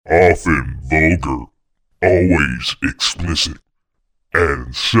often vulgar, always explicit,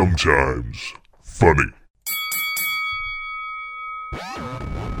 and sometimes funny.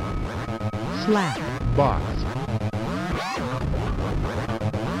 Slap Box.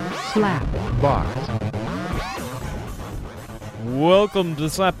 Slap Box. Welcome to the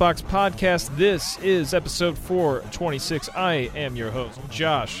Slapbox Podcast. This is episode 426. I am your host,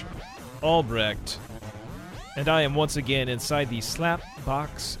 Josh Albrecht, and I am once again inside the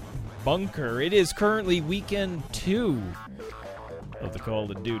Slapbox bunker. It is currently weekend 2 of the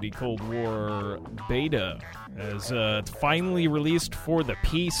Call of Duty Cold War beta, as it's finally released for the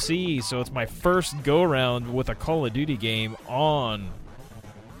PC, so it's my first go-around with a Call of Duty game on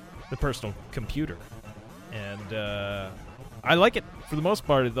the personal computer. And I like it for the most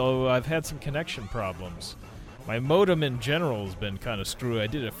part, though I've had some connection problems. My modem in general has been kind of screwy. I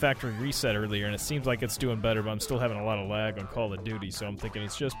did a factory reset earlier, and it seems like it's doing better, but I'm still having a lot of lag on Call of Duty, so I'm thinking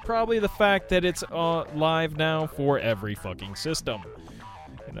it's just probably the fact that it's live now for every fucking system.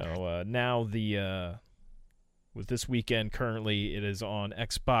 You know, now with this weekend currently, it is on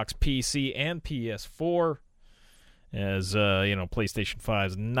Xbox, PC, and PS4, as, PlayStation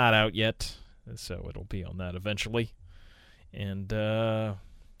 5 is not out yet, so it'll be on that eventually. And,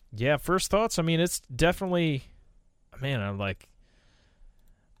 first thoughts, I mean, it's definitely, man,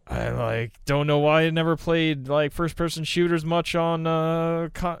 I don't know why I never played, first-person shooters much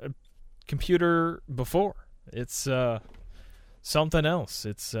on, computer before. It's, something else.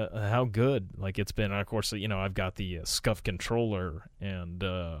 It's, how good, it's been. And of course, I've got the SCUF controller, and,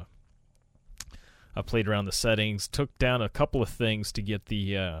 I played around the settings, took down a couple of things to get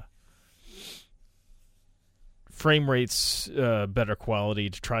the, frame rates better quality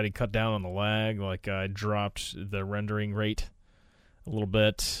to try to cut down on the lag. I dropped the rendering rate a little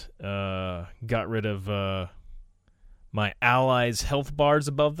bit, got rid of my allies' health bars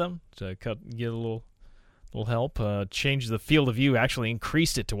above them to get a little help. Changed the field of view, actually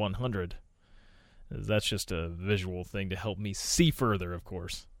increased it to 100. That's just a visual thing to help me see further, of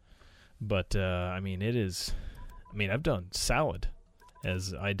course. But I've done salad,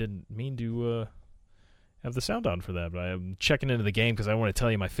 as I didn't mean to have the sound on for that, but I'm checking into the game because I want to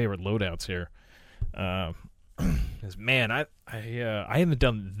tell you my favorite loadouts here. Man, I haven't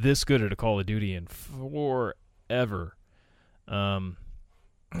done this good at a Call of Duty in forever. Nikes.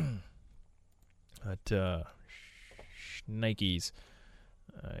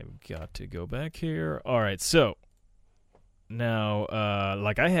 I've got to go back here. All right, so now,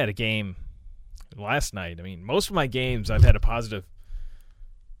 I had a game last night. I mean, most of my games I've had a positive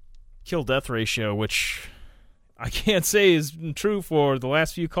kill-death ratio, which I can't say is true for the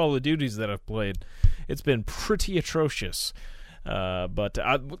last few Call of Duties that I've played. It's been pretty atrocious. But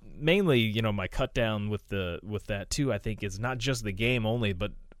mainly, my cut down with that too, I think, is not just the game only,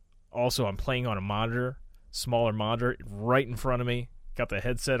 but also I'm playing on a monitor, smaller monitor, right in front of me. Got the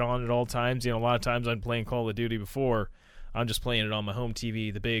headset on at all times. A lot of times I'm playing Call of Duty before. I'm just playing it on my home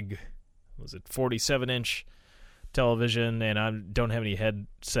TV, the big, 47-inch television, and I don't have any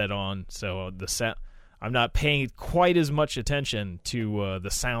headset on, so I'm not paying quite as much attention to the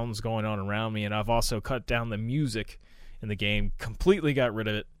sounds going on around me, and I've also cut down the music in the game, completely got rid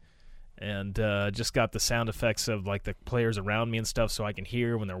of it, and just got the sound effects of the players around me and stuff, so I can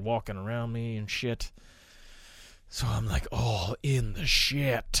hear when they're walking around me and shit. So I'm all in the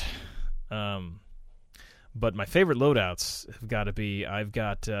shit. But my favorite loadouts have got to be, I've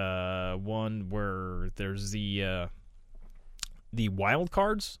got one where there's the wild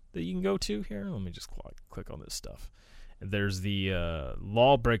cards that you can go to here. Let me just click on this stuff. There's the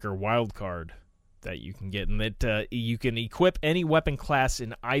Lawbreaker wild card that you can get, and that you can equip any weapon class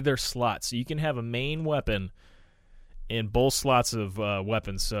in either slot. So you can have a main weapon in both slots of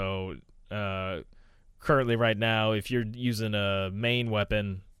weapons. So currently right now, if you're using a main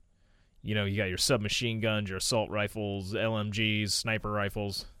weapon, you got your submachine guns, your assault rifles, LMGs, sniper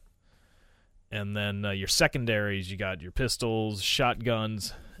rifles. And then your secondaries, you got your pistols,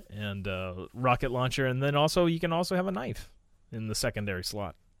 shotguns, and rocket launcher. And then you can also have a knife in the secondary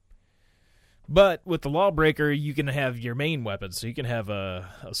slot. But with the Lawbreaker, you can have your main weapons. So you can have a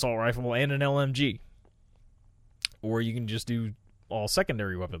assault rifle and an LMG. Or you can just do all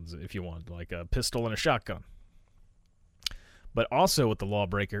secondary weapons if you want, like a pistol and a shotgun. But also with the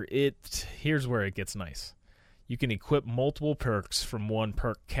Lawbreaker, here's where it gets nice. You can equip multiple perks from one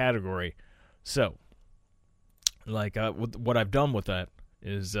perk category. So, what I've done with that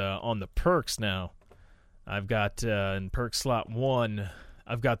is on the perks now, I've got in perk slot 1,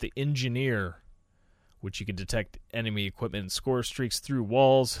 I've got the Engineer, which you can detect enemy equipment and score streaks through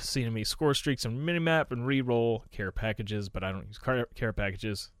walls, see enemy score streaks on minimap, and reroll care packages, but I don't use care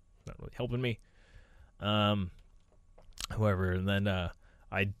packages. not really helping me. However, and then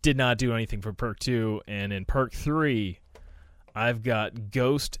I did not do anything for perk 2, and in perk 3, I've got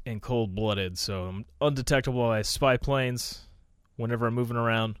Ghost and Cold-Blooded, so I'm undetectable by spy planes whenever I'm moving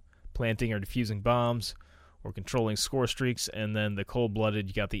around, planting or defusing bombs, or controlling score streaks, and then the Cold-Blooded,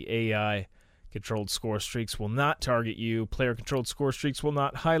 you got the AI-controlled score streaks will not target you, player-controlled score streaks will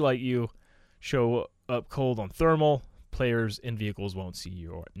not highlight you, show up cold on thermal, players in vehicles won't see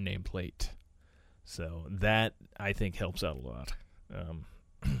your nameplate. So that, I think, helps out a lot. I'm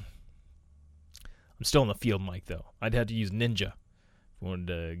still in the field mic, though. I'd have to use Ninja if I wanted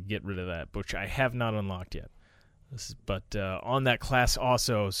to get rid of that, which I have not unlocked yet. But on that class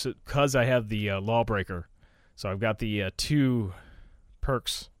also, because I have the Lawbreaker, so I've got the 2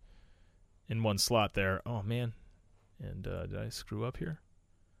 perks in one slot there. Oh, man. And did I screw up here?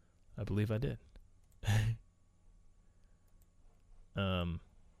 I believe I did.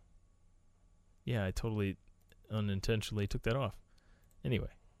 Yeah, I totally unintentionally took that off. Anyway,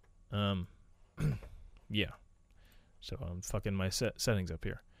 yeah. So I'm fucking my settings up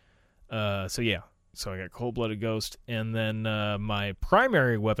here. So yeah. So I got Cold-Blooded Ghost, and then my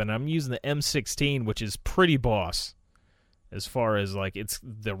primary weapon, I'm using the M16, which is pretty boss. As far as like it's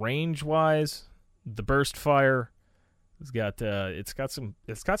the range wise, the burst fire, it's got some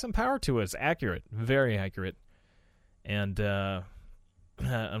power to it. It's accurate, very accurate, and I'm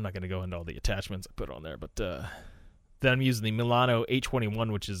not going to go into all the attachments I put on there, but then I'm using the Milano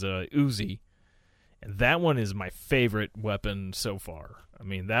 821, which is a Uzi, and that one is my favorite weapon so far. I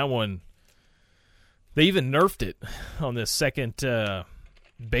mean, that one, they even nerfed it on this second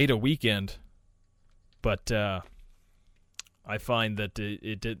beta weekend, but I find that the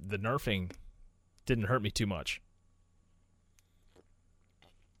nerfing didn't hurt me too much.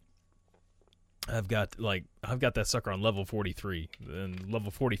 I've got that sucker on level 43, and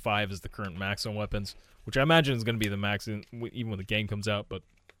level 45 is the current max on weapons, which I imagine is going to be the max even when the game comes out. But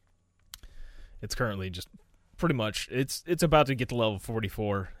it's currently just pretty much it's about to get to level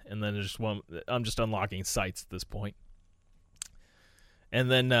 44, and then I'm just unlocking sights at this point. And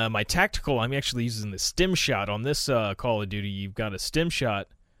then my tactical, I'm actually using the stim shot on this Call of Duty. You've got a stim shot,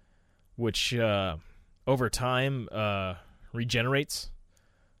 which over time regenerates.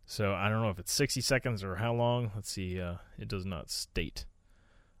 So I don't know if it's 60 seconds or how long. Let's see. It does not state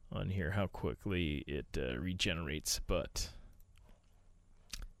on here how quickly it regenerates, but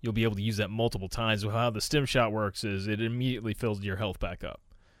you'll be able to use that multiple times. How the stim shot works is it immediately fills your health back up.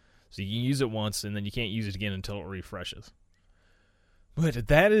 So you can use it once, and then you can't use it again until it refreshes. But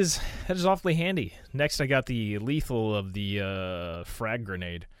that is awfully handy. Next, I got the lethal of the frag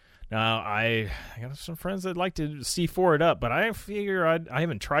grenade. Now, I got some friends that like to C4 it up, but I figure I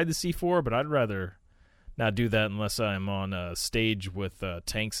haven't tried the C4, but I'd rather not do that unless I'm on a stage with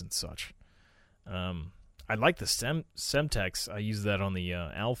tanks and such. I like the Semtex. I use that on the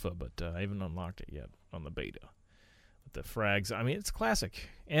alpha, but I haven't unlocked it yet on the beta. With the frags, I mean, it's classic.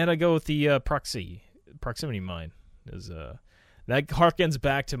 And I go with the proximity mine. That harkens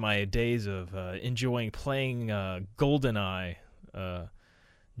back to my days of enjoying playing GoldenEye,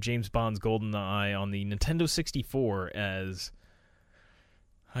 James Bond's GoldenEye on the Nintendo 64, as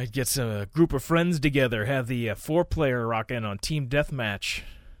I'd get a group of friends together, have the 4-player rockin' on Team Deathmatch.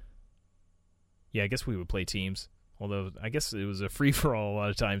 Yeah, I guess we would play teams, although I guess it was a free-for-all a lot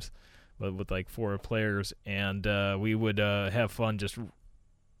of times, but with like 4 players, and we would have fun just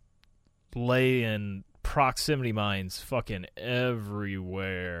laying proximity mines fucking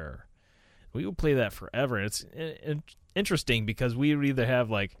everywhere. We would play that forever. It's interesting because we would either have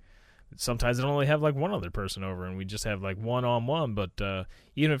like, sometimes it only have like one other person over, and we just have like one-on-one, but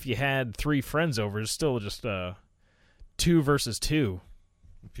even if you had 3 friends over, it's still just 2 versus 2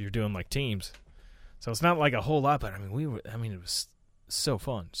 if you're doing like teams. So it's not like a whole lot, but I mean it was so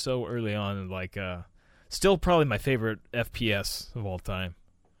fun so early on, and like still probably my favorite FPS of all time.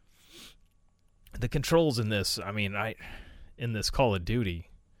 The controls in this, I mean, in this Call of Duty,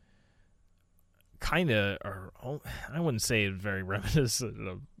 kind of are, I wouldn't say very reminiscent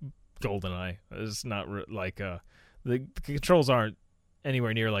of GoldenEye. It's not like the controls aren't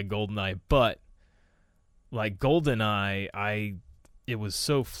anywhere near like GoldenEye, but like GoldenEye, it was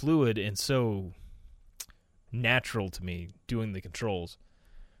so fluid and so natural to me doing the controls.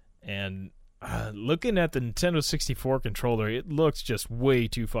 And looking at the Nintendo 64 controller, it looks just way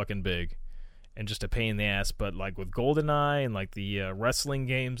too fucking big and just a pain in the ass. But like with GoldenEye and like the wrestling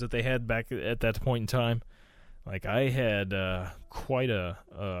games that they had back at that point in time, like I had quite a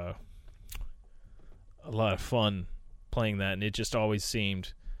lot of fun playing that, and it just always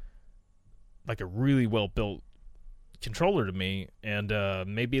seemed like a really well built controller to me, and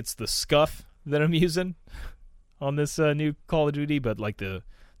maybe it's the scuff that I'm using on this new Call of Duty, but like the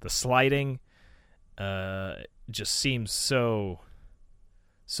sliding just seems so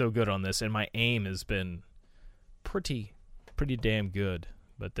good on this, and my aim has been pretty damn good.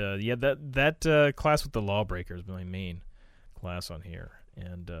 But yeah, that class with the Lawbreaker is my main class on here,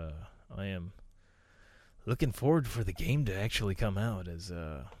 and I am looking forward for the game to actually come out. As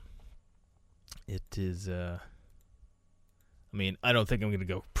it is, I mean, I don't think I'm going to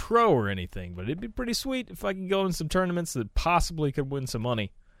go pro or anything, but it'd be pretty sweet if I could go in some tournaments that possibly could win some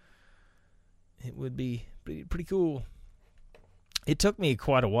money. It would be pretty cool. It took me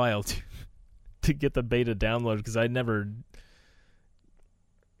quite a while to get the beta downloaded because I'd never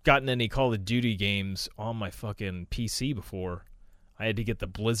gotten any Call of Duty games on my fucking PC before. I had to get the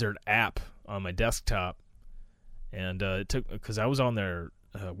Blizzard app on my desktop, and it took because I was on their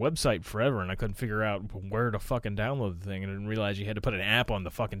website forever, and I couldn't figure out where to fucking download the thing, and I didn't realize you had to put an app on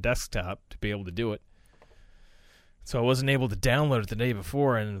the fucking desktop to be able to do it. So I wasn't able to download it the day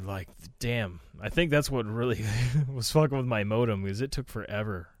before, and like, damn, I think that's what really was fucking with my modem, because it took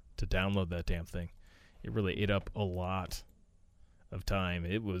forever to download that damn thing. It really ate up a lot of time.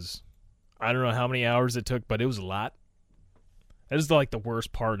 It was, I don't know how many hours it took, but it was a lot. That is like the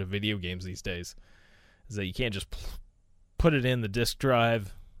worst part of video games these days, is that you can't just put it in the disk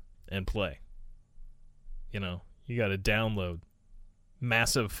drive and play. You know, you got to download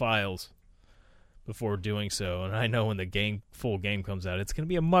massive files before doing so, and I know when the full game comes out, it's going to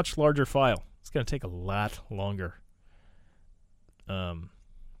be a much larger file. It's going to take a lot longer. But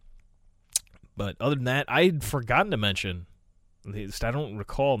other than that, I'd forgotten to mention, at least I don't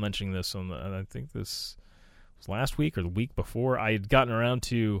recall mentioning this on I think this was last week or the week before, I had gotten around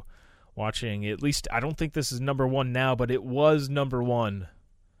to watching, at least I don't think this is number one now, but it was number one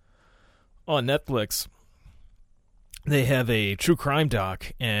on Netflix. They have a true crime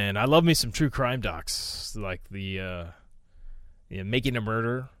doc, and I love me some true crime docs, like the Making a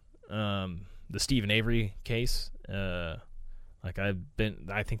Murder, the Stephen Avery case. I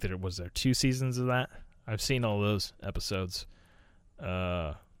think that it was there 2 seasons of that. I've seen all those episodes.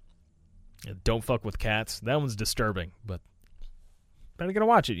 Don't Fuck with Cats. That one's disturbing, but I'm gonna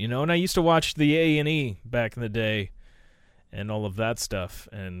watch it, you know. And I used to watch the A&E back in the day, and all of that stuff,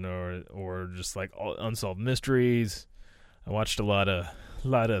 and or just like Unsolved Mysteries. I watched a lot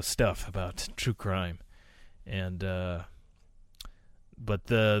of stuff about true crime, and but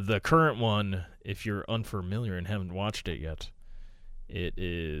the current one, if you're unfamiliar and haven't watched it yet, it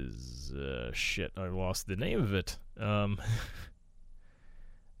is shit. I lost the name of it.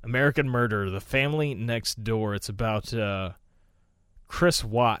 American Murder: The Family Next Door. It's about Chris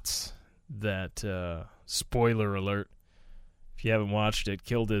Watts. That spoiler alert. If you haven't watched it,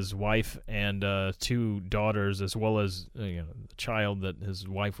 killed his wife and 2 daughters, as well as the child that his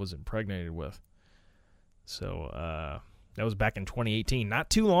wife was impregnated with. So that was back in 2018, not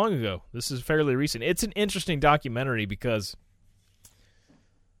too long ago. This is fairly recent. It's an interesting documentary because,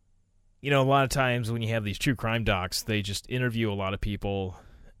 a lot of times when you have these true crime docs, they just interview a lot of people,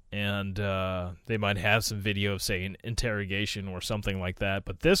 and they might have some video of, say, an interrogation or something like that.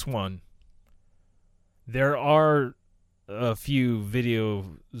 But this one, there are a few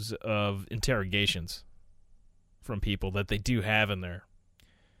videos of interrogations from people that they do have in there.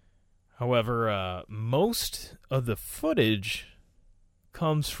 However, most of the footage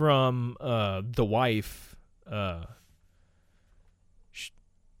comes from the wife,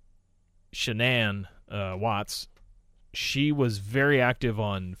 Shanann Watts. She was very active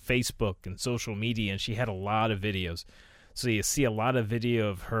on Facebook and social media, and she had a lot of videos. So you see a lot of video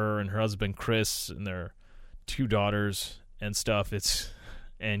of her and her husband Chris and their 2 daughters and stuff.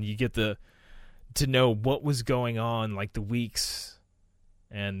 And you get to know what was going on, like the weeks,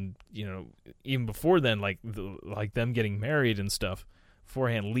 and even before then, like them getting married and stuff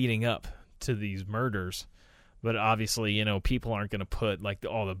beforehand, leading up to these murders. But obviously, people aren't going to put like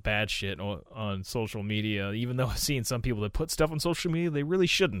all the bad shit on social media. Even though I've seen some people that put stuff on social media, they really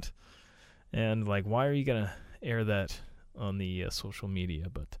shouldn't. And like, why are you going to air that on the social media?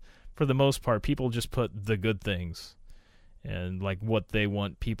 But for the most part, people just put the good things and like what they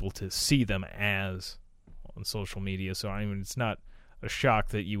want people to see them as on social media. So I mean, it's not a shock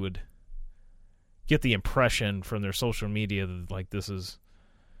that you would get the impression from their social media that like this is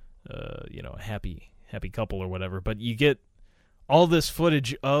a happy couple or whatever. But you get all this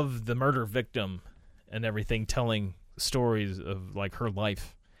footage of the murder victim and everything, telling stories of like her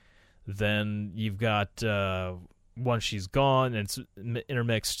life. Then you've got once she's gone, and it's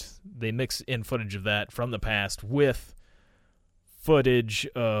intermixed. They mix in footage of that from the past with footage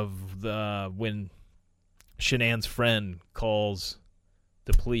of when Shanann's friend calls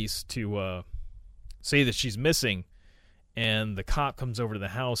the police to say that she's missing, and the cop comes over to the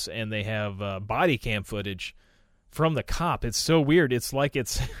house, and they have body cam footage from the cop. It's so weird. It's like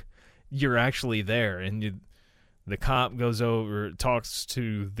you're actually there, and the cop goes over, talks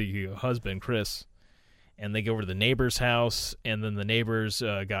to the husband, Chris, and they go over to the neighbor's house, and then the neighbor's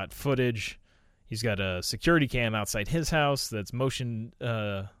got footage. He's got a security cam outside his house that's motion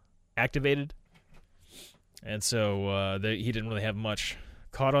activated, and so he didn't really have much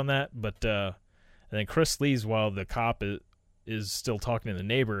caught on that. But and then Chris leaves while the cop is still talking to the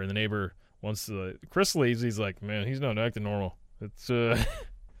neighbor, and the neighbor Chris leaves. He's like, man, he's not acting normal. It's he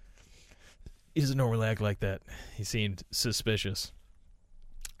doesn't normally act like that. He seemed suspicious,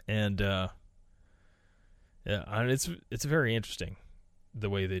 and yeah, it's very interesting the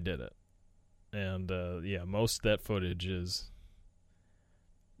way they did it. And yeah, most of that footage is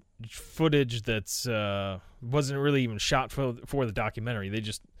footage that's wasn't really even shot for the documentary. They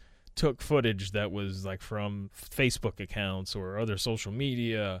just took footage that was like from Facebook accounts or other social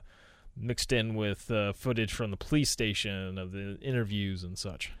media, mixed in with footage from the police station of the interviews and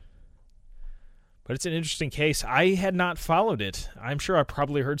such. But it's an interesting case. I had not followed it. I'm sure I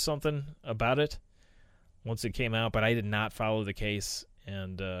probably heard something about it once it came out, but I did not follow the case.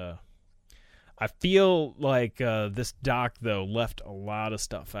 And I feel like this doc, though, left a lot of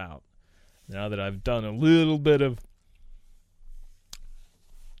stuff out. Now that I've done a little bit of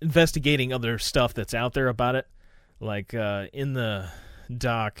investigating other stuff that's out there about it, like in the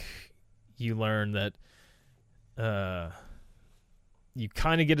doc, you learn that you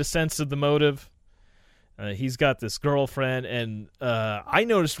kind of get a sense of the motive. He's got this girlfriend, and I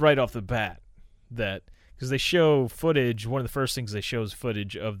noticed right off the bat that, because they show footage, one of the first things they show is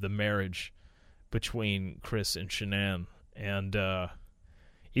footage of the marriage between Chris and Shanann, and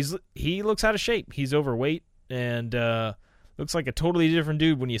he looks out of shape. He's overweight, and looks like a totally different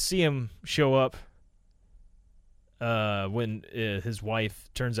dude when you see him show up when his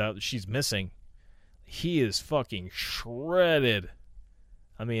wife turns out that she's missing. He is fucking shredded.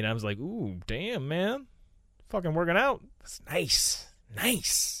 I mean, I was like, ooh, damn, man. Fucking working out. That's nice.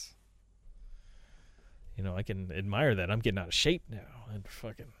 You know, I can admire that. I'm getting out of shape now. And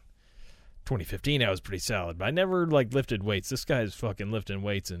fucking 2015, I was pretty solid, but I never like lifted weights. This guy's fucking lifting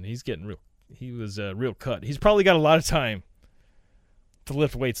weights, and he's getting real. He was real cut. He's probably got a lot of time to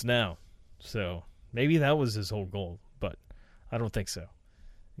lift weights now, so maybe that was his whole goal. But I don't think so.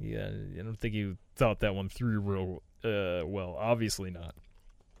 Yeah, I don't think he thought that one through real well. Obviously not.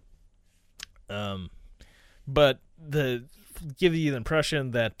 But give you the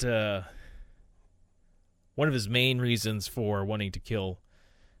impression that one of his main reasons for wanting to kill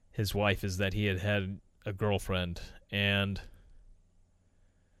his wife is that he had a girlfriend. And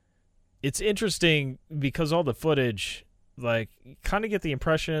it's interesting because all the footage, like, you kind of get the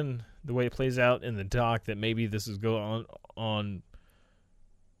impression, the way it plays out in the doc, that maybe this is going on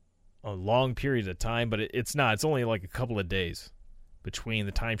a long period of time, but it's not. It's only like a couple of days between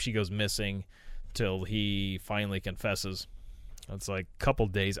the time she goes missing till he finally confesses. It's like a couple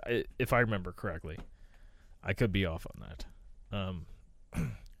days, if I remember correctly. I could be off on that.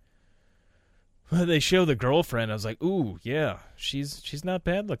 They show the girlfriend. I was like, ooh, yeah, she's not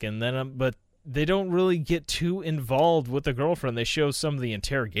bad looking. Then, but they don't really get too involved with the girlfriend. They show some of the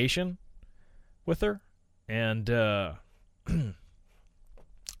interrogation with her, and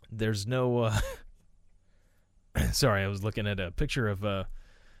there's no. Sorry, I was looking at a picture of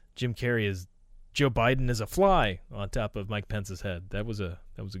Jim Carrey as Joe Biden as a fly on top of Mike Pence's head. That was a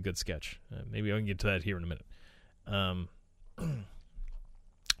good sketch. Maybe I can get to that here in a minute.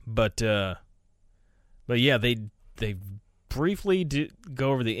 But yeah, they briefly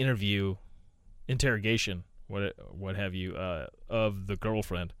go over the interrogation, what have you, of the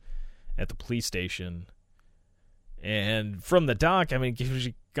girlfriend at the police station. And from the doc, I mean,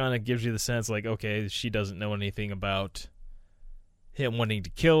 it kind of gives you the sense like, okay, she doesn't know anything about him wanting to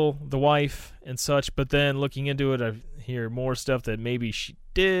kill the wife and such. But then looking into it, I hear more stuff that maybe she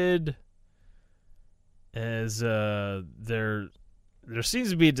did, as there seems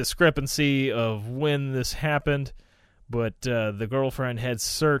to be a discrepancy of when this happened, but the girlfriend had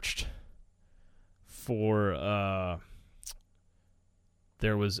searched for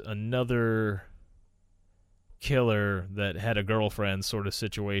there was another killer that had a girlfriend sort of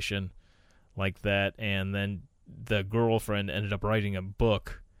situation like that, and then the girlfriend ended up writing a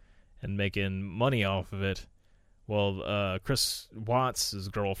book and making money off of it. Well, Chris Watts'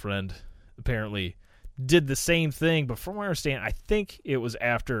 girlfriend apparently did the same thing, but from what I understand, I think it was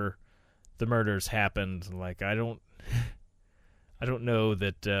after the murders happened. Like, I don't know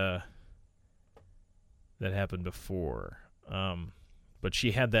that that happened before. But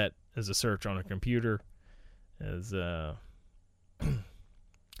she had that as a search on her computer. As I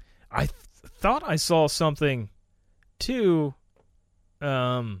thought I saw something too.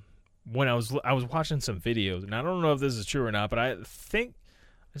 When I was watching some videos, and I don't know if this is true or not, but I think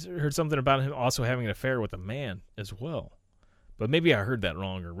I heard something about him also having an affair with a man as well. But maybe I heard that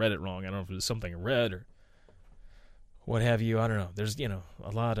wrong or read it wrong. I don't know if it was something I read or what have you. I don't know. There's, a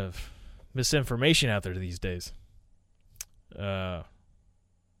lot of misinformation out there these days. Yeah,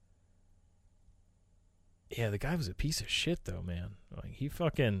 the guy was a piece of shit, though, man. Like, he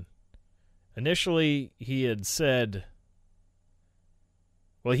fucking... Initially, he had said...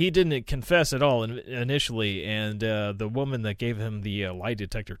 Well, he didn't confess at all initially, and the woman that gave him the lie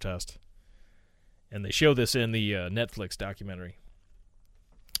detector test, and they show this in the Netflix documentary,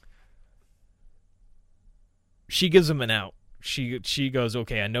 she gives him an out. She goes,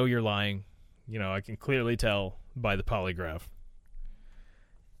 okay, I know you're lying. I can clearly tell by the polygraph.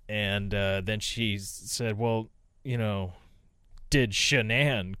 And then she said, well, did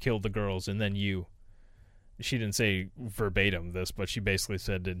Shanann kill the girls and then you... She didn't say verbatim this, but she basically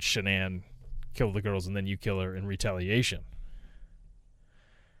said, did Shanann kill the girls and then you kill her in retaliation?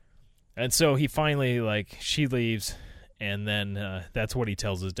 And so he finally, she leaves, and then that's what he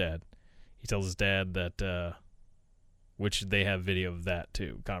tells his dad. He tells his dad that, which they have video of that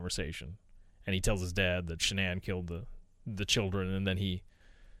too, conversation. And he tells his dad that Shanann killed the children, and then he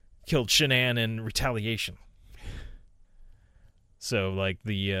killed Shanann in retaliation. So,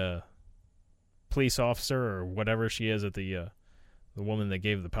 the police officer or whatever she is at the woman that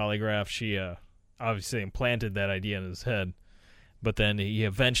gave the polygraph, she obviously implanted that idea in his head, but then he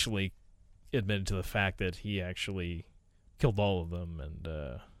eventually admitted to the fact that he actually killed all of them, and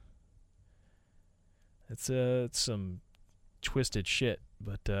it's some twisted shit.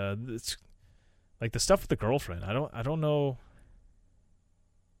 But it's like the stuff with the girlfriend. I don't know.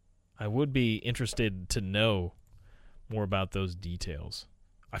 I would be interested to know more about those details.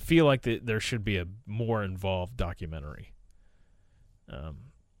 I feel like there should be a more involved documentary.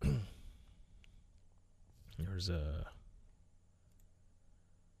 There's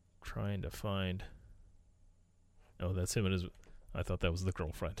trying to find... Oh, that's him and his... I thought that was the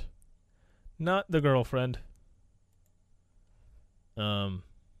girlfriend. Not the girlfriend. Oh,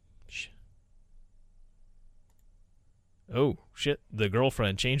 shit. The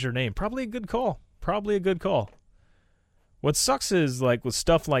girlfriend changed her name. Probably a good call. What sucks is, with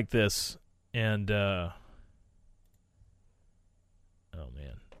stuff like this, and, oh,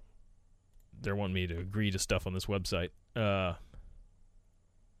 man. They're wanting me to agree to stuff on this website. I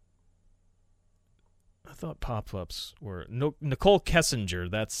thought pop-ups were... Nicole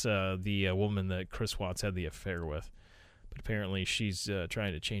Kessinger, that's the woman that Chris Watts had the affair with. But apparently she's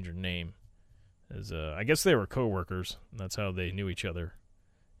trying to change her name. As I guess they were co-workers, and that's how they knew each other.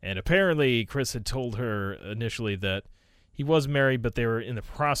 And apparently Chris had told her initially that he was married, but they were in the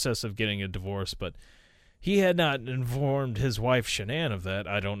process of getting a divorce, but he had not informed his wife, Shanann, of that.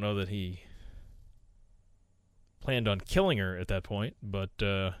 I don't know that he planned on killing her at that point, but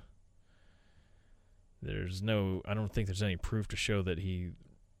I don't think there's any proof to show that he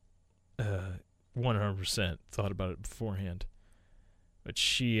 100% thought about it beforehand. But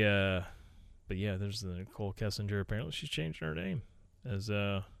but yeah, there's the Nicole Kessinger. Apparently she's changed her name as,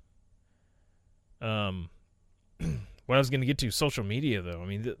 what I was going to get to, social media, though. I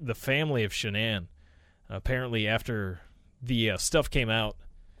mean, the family of Shanann, apparently after the stuff came out,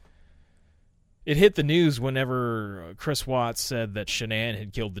 it hit the news whenever Chris Watts said that Shanann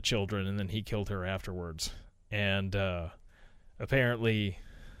had killed the children, and then he killed her afterwards. And apparently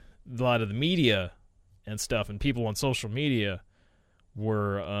a lot of the media and stuff and people on social media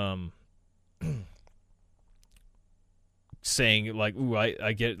were saying, ooh,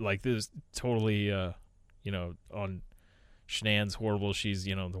 I get, this totally, on Shanann's horrible. She's,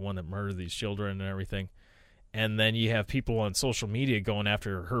 the one that murdered these children and everything. And then you have people on social media going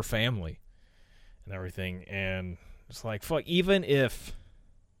after her family and everything. And it's fuck, even if,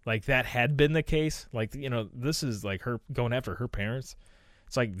 that had been the case, this is, her going after her parents.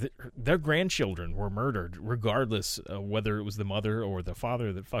 It's their grandchildren were murdered, regardless of whether it was the mother or the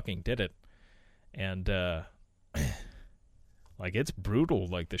father that fucking did it. And, it's brutal,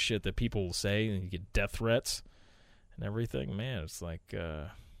 the shit that people will say, and you get death threats and everything. Man, it's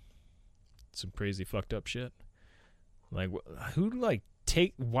some crazy fucked up shit. Why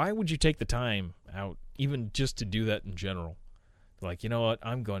would you take the time out, even just to do that in general? You know what,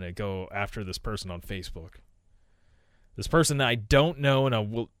 I'm going to go after this person on Facebook. This person that I don't know and I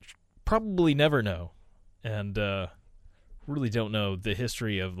will probably never know. And really don't know the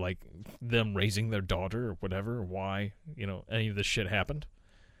history of like them raising their daughter or whatever, or why any of this shit happened.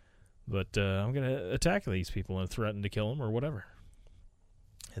 But I'm gonna attack these people and threaten to kill them or whatever.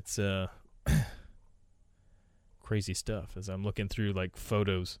 It's crazy stuff. As I'm looking through like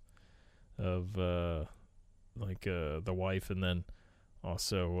photos of the wife and then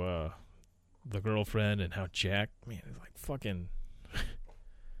also the girlfriend and how jacked, man, it's like fucking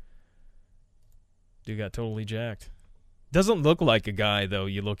dude got totally jacked. Doesn't look like a guy though.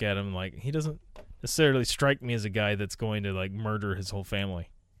 You look at him like he doesn't necessarily strike me as a guy that's going to like murder his whole family.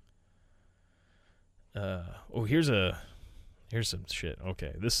 Here's some shit.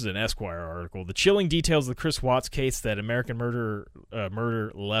 Okay, this is an Esquire article. The chilling details of the Chris Watts case that American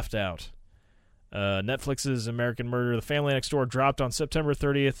Murder left out. Netflix's American Murder: The Family Next Door dropped on September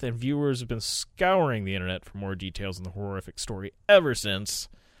 30th, and viewers have been scouring the internet for more details on the horrific story ever since.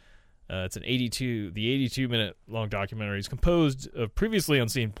 It's the 82-minute long documentary is composed of previously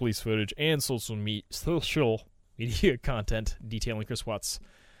unseen police footage and social media content detailing Chris Watts'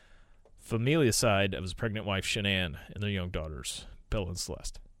 familicide of his pregnant wife Shanann and their young daughters Bella and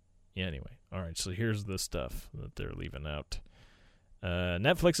Celeste. Yeah, anyway. All right, so here's the stuff that they're leaving out.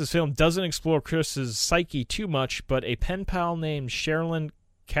 Netflix's film doesn't explore Chris's psyche too much, but a pen pal named Sherilyn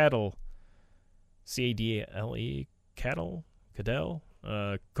Cadell, C-A-D-L-E, Cadell,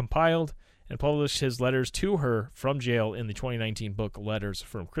 compiled and published his letters to her from jail in the 2019 book Letters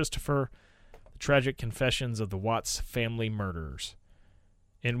from Christopher, The Tragic Confessions of the Watts Family Murderers.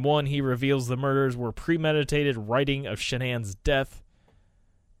 In one, he reveals the murders were premeditated writing of Shanann's death.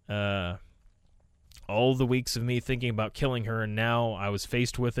 All the weeks of me thinking about killing her, and now I was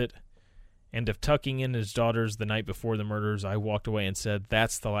faced with it. And of tucking in his daughters the night before the murders, I walked away and said,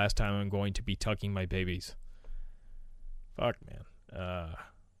 that's the last time I'm going to be tucking my babies. Fuck, man.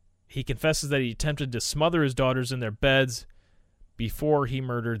 He confesses that he attempted to smother his daughters in their beds before he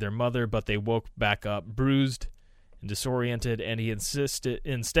murdered their mother, but they woke back up bruised and disoriented, and he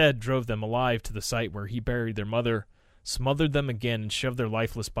instead drove them alive to the site where he buried their mother, smothered them again, and shoved their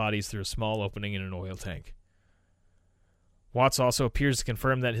lifeless bodies through a small opening in an oil tank. Watts also appears to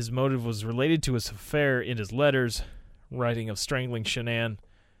confirm that his motive was related to his affair in his letters, writing of strangling Shanann.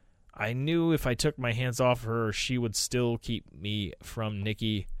 I knew if I took my hands off her, she would still keep me from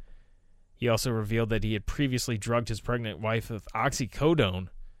Nikki. He also revealed that he had previously drugged his pregnant wife with oxycodone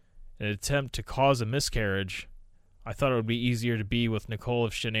in an attempt to cause a miscarriage. I thought it would be easier to be with Nicole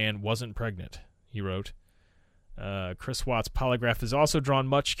if Shanann wasn't pregnant, he wrote. Chris Watts' polygraph has also drawn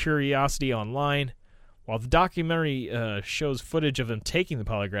much curiosity online. While the documentary shows footage of him taking the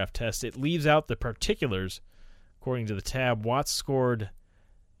polygraph test, it leaves out the particulars. According to the tab, Watts scored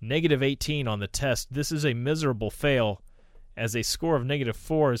 -18 on the test. This is a miserable fail, as a score of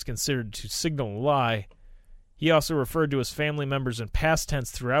 -4 is considered to signal a lie. He also referred to his family members in past tense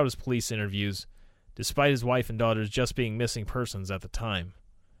throughout his police interviews, despite his wife and daughters just being missing persons at the time.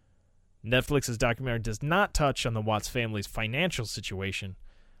 Netflix's documentary does not touch on the Watts family's financial situation,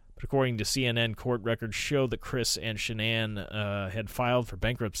 but according to CNN, court records show that Chris and Shanann had filed for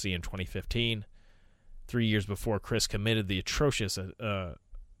bankruptcy in 2015, 3 years before Chris committed the atrocious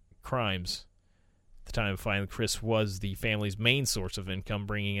crimes. At the time of filing, Chris was the family's main source of income,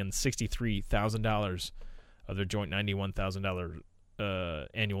 bringing in $63,000 of their joint $91,000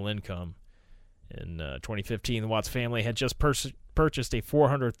 annual income. In 2015, the Watts family had just purchased a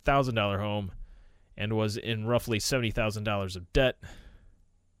 $400,000 home and was in roughly $70,000 of debt.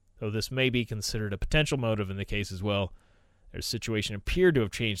 Though this may be considered a potential motive in the case as well, their situation appeared to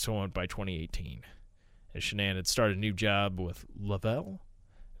have changed somewhat by 2018, as Shanann had started a new job with Lavelle,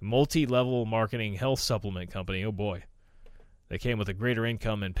 a multi-level marketing health supplement company. Oh boy. They came with a greater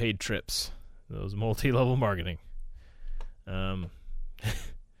income and paid trips. Those multi-level marketing.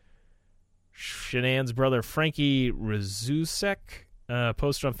 Shanann's brother Frankie Rzusek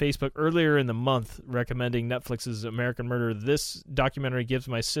posted on Facebook earlier in the month recommending Netflix's American Murder. This documentary gives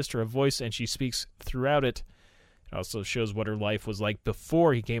my sister a voice, and she speaks throughout it. It also shows what her life was like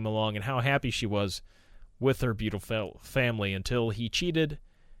before he came along and how happy she was with her beautiful family until he cheated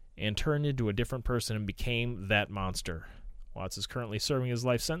and turned into a different person and became that monster. Watts is currently serving his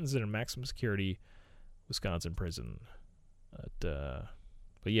life sentence in a maximum security Wisconsin prison.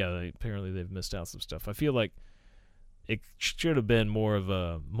 But yeah, apparently they've missed out some stuff. I feel like it should have been more of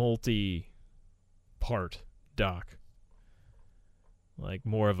a multi-part doc. Like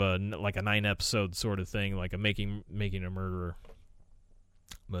more of a 9-episode sort of thing, like a making a murderer.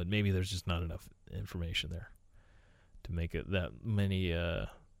 But maybe there's just not enough information there to make it that many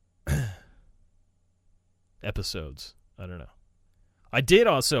episodes. I don't know. I did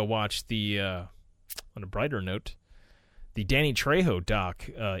also watch the, on a brighter note, the Danny Trejo doc,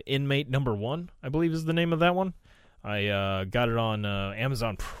 Inmate Number 1, I believe is the name of that one. I got it on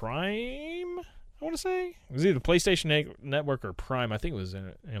Amazon Prime, I want to say. It was either PlayStation Network or Prime. I think it was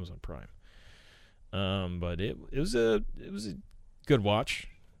Amazon Prime. But it was a good watch.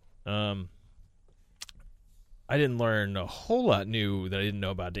 I didn't learn a whole lot new that I didn't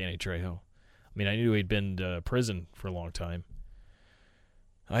know about Danny Trejo. I mean, I knew he'd been to prison for a long time.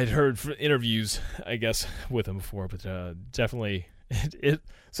 I'd heard interviews, I guess, with him before, but definitely,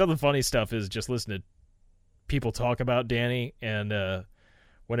 some of the funny stuff is just listening to people talk about Danny, and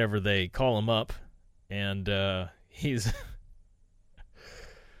whenever they call him up, and they'll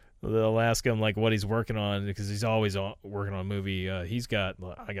ask him like what he's working on, because he's always working on a movie. I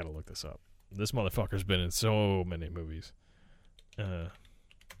gotta look this up. This motherfucker's been in so many movies.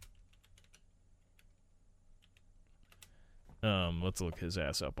 Let's look his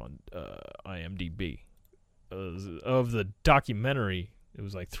ass up on IMDb. Of the documentary, it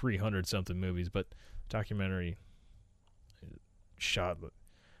was like 300 something movies, but documentary shot.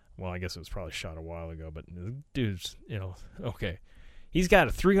 Well, I guess it was probably shot a while ago, but the dude's, okay. He's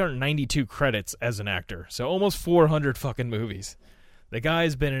got 392 credits as an actor, so almost 400 fucking movies. The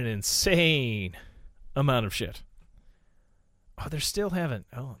guy's been in an insane amount of shit. Oh, they're still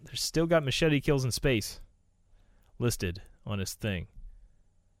got Machete Kills in Space listed on his thing.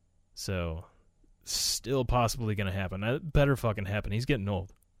 So, still possibly going to happen. That better fucking happen. He's getting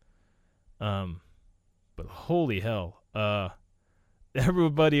old. But holy hell.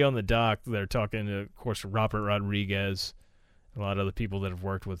 Everybody on the dock, they're talking to, of course, Robert Rodriguez, a lot of other people that have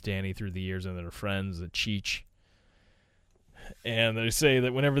worked with Danny through the years and that are friends, the Cheech. And they say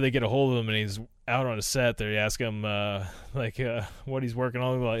that whenever they get a hold of him and he's out on a set, they ask him what he's working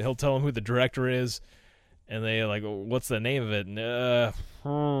on. Like, he'll tell them who the director is, and they like, what's the name of it? And,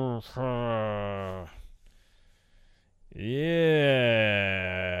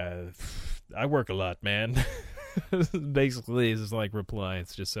 yeah, I work a lot, man. Basically, it's like reply.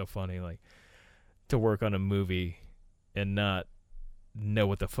 It's just so funny, like, to work on a movie and not know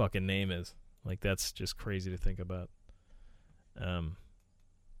what the fucking name is. Like, that's just crazy to think about.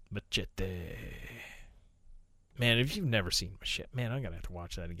 Machete. Man, if you've never seen Machete, man, I'm gonna have to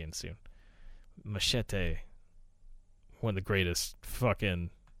watch that again soon. Machete, one of the greatest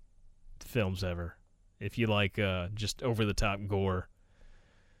fucking films ever. If you like just over-the-top gore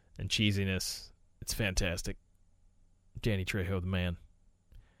and cheesiness, it's fantastic. Danny Trejo, the man.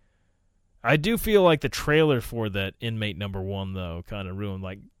 I do feel like the trailer for that Inmate Number 1, though, kind of ruined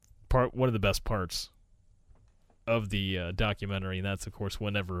like one of the best parts of the documentary, and that's, of course,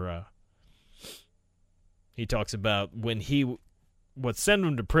 whenever he talks about when what sent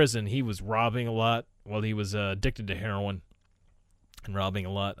him to prison, he was robbing a lot. Well, he was addicted to heroin and robbing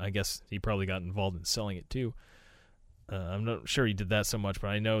a lot. I guess he probably got involved in selling it, too. I'm not sure he did that so much, but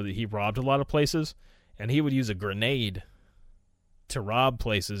I know that he robbed a lot of places, and he would use a grenade to rob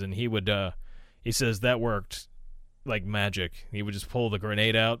places, and he says that worked like magic. He would just pull the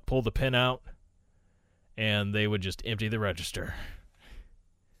grenade out, pull the pin out, and they would just empty the register.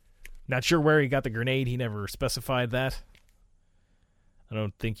 Not sure where he got the grenade. He never specified that. I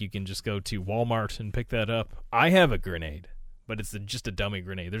don't think you can just go to Walmart and pick that up. I have a grenade, but it's just a dummy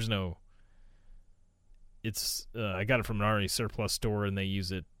grenade. There's no... I got it from an Army surplus store, and they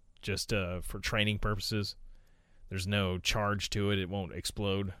use it just for training purposes. There's no charge to it. It won't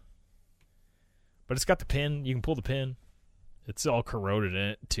explode. But it's got the pin. You can pull the pin. It's all corroded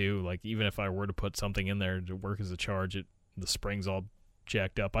in it, too. Like, even if I were to put something in there to work as a charge, the spring's all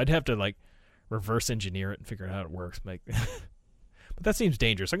jacked up. I'd have to, like, reverse engineer it and figure out how it works. But that seems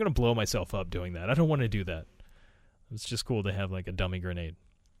dangerous. I'm going to blow myself up doing that. I don't want to do that. It's just cool to have, like, a dummy grenade.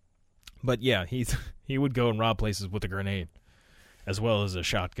 But, yeah, he would go and rob places with a grenade, as well as a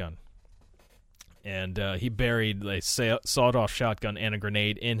shotgun. And he buried a sawed-off shotgun and a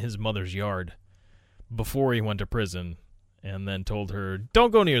grenade in his mother's yard before he went to prison, and then told her,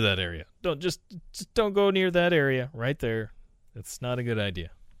 don't go near that area. Just don't go near that area right there. It's not a good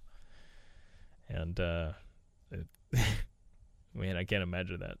idea. And, man, I can't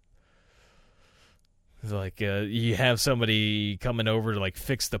imagine that. It's like, you have somebody coming over to, like,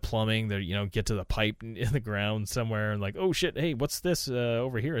 fix the plumbing, get to the pipe in the ground somewhere, and like, oh, shit, hey, what's this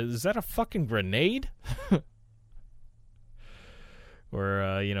over here? Is that a fucking grenade?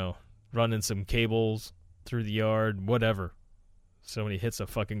 Or, running some cables through the yard, whatever. Somebody hits a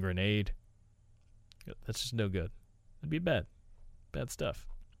fucking grenade. That's just no good. It'd be bad. Bad stuff.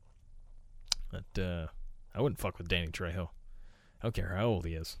 But, I wouldn't fuck with Danny Trejo. I don't care how old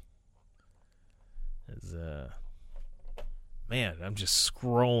he is. Man, I'm just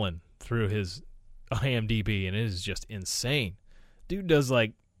scrolling through his IMDb, and it is just insane. Dude does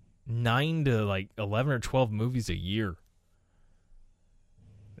like 9 to like 11 or 12 movies a year.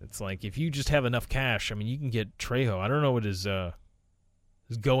 It's like if you just have enough cash, I mean, you can get Trejo. I don't know what his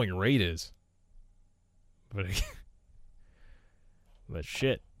going rate is, but but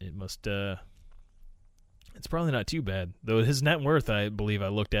shit, it must. It's probably not too bad, though. His net worth, I believe, I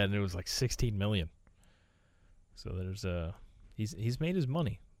looked at, and it was like $16 million. So there's he's made his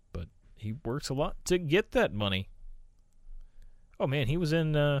money, but he works a lot to get that money. Oh man, he was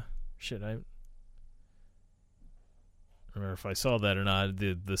in shit. I don't remember if I saw that or not.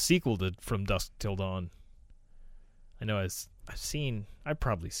 The sequel to From Dusk Till Dawn. I know I've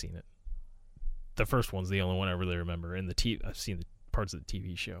probably seen it. The first one's the only one I really remember. And I've seen the parts of the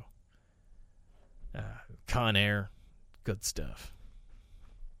TV show. Con Air, good stuff.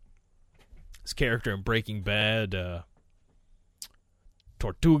 His character in Breaking Bad,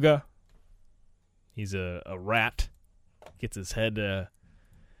 Tortuga. He's a rat. Gets his head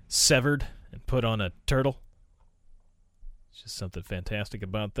severed and put on a turtle. It's just something fantastic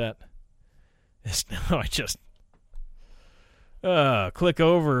about that. Now I just click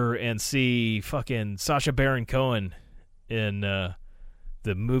over and see fucking Sacha Baron Cohen in the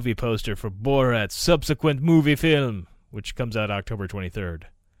movie poster for Borat's subsequent movie film, which comes out October 23rd.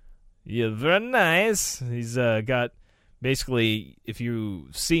 Yeah, very nice. He's got, basically, if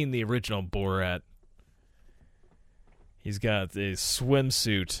you've seen the original Borat, he's got a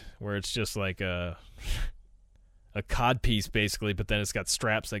swimsuit where it's just like a codpiece, basically, but then it's got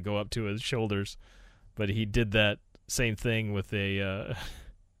straps that go up to his shoulders. But he did that same thing with a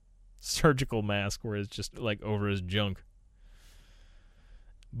surgical mask where it's just like over his junk.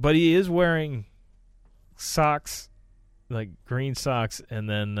 But he is wearing socks, like green socks, and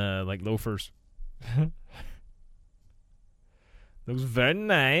then like loafers. Looks very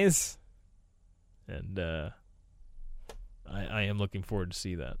nice. And I am looking forward to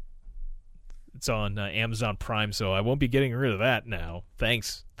see that. It's on Amazon Prime, so I won't be getting rid of that now.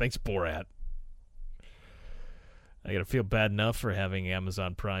 Thanks, Borat. I gotta feel bad enough for having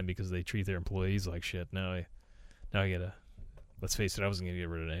Amazon Prime because they treat their employees like shit. Now I gotta. Let's face it, I wasn't gonna get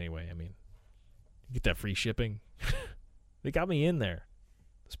rid of it anyway. I mean, get that free shipping. They got me in there.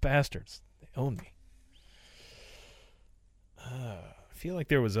 Those bastards, they own me. I feel like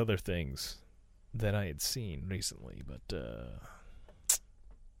there was other things that I had seen recently, but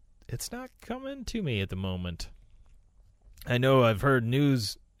it's not coming to me at the moment. I know I've heard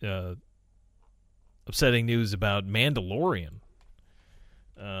news, upsetting news about Mandalorian.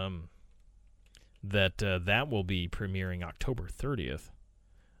 That will be premiering October 30th.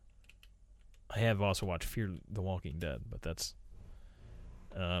 I have also watched Fear the Walking Dead, but that's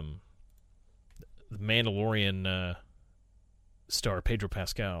the Mandalorian star Pedro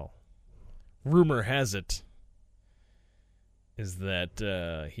Pascal. Rumor has it is that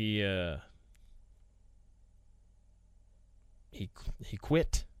he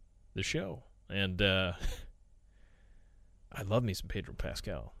quit the show, and I love me some Pedro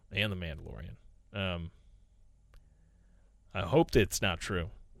Pascal and the Mandalorian. I hope it's not true.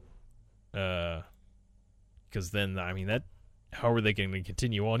 Because then, I mean, how are they going to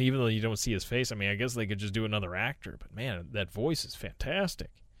continue on? Even though you don't see his face, I mean, I guess they could just do another actor. But man, that voice is fantastic.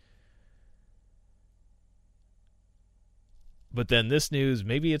 But then this news,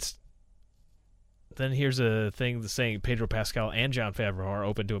 maybe it's. Then here's a thing saying Pedro Pascal and Jon Favreau are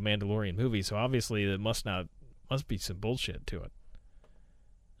open to a Mandalorian movie. So obviously, it must be some bullshit to it.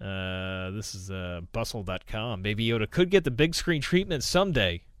 This is bustle.com. Baby Yoda could get the big screen treatment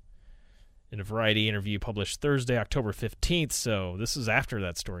someday. In a Variety interview published Thursday, October 15th. So this is after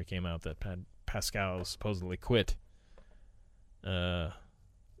that story came out that Pascal supposedly quit. But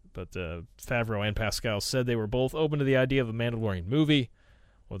Favreau and Pascal said they were both open to the idea of a Mandalorian movie.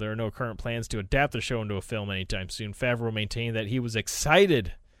 While there are no current plans to adapt the show into a film anytime soon, Favreau maintained that he was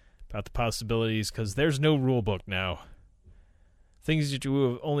excited about the possibilities because there's no rule book now. Things that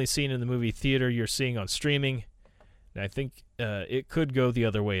you have only seen in the movie theater, you're seeing on streaming. And I think it could go the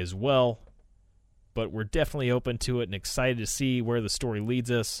other way as well. But we're definitely open to it and excited to see where the story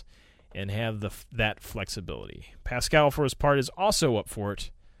leads us and have that flexibility. Pascal, for his part, is also up for it.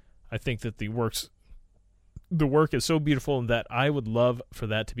 I think that the work is so beautiful that I would love for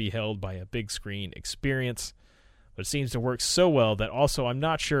that to be held by a big screen experience. But it seems to work so well that also I'm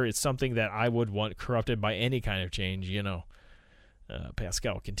not sure it's something that I would want corrupted by any kind of change, you know.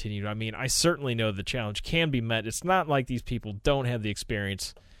 Pascal continued, I mean, I certainly know the challenge can be met. It's not like these people don't have the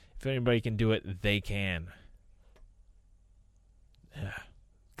experience. If anybody can do it, they can.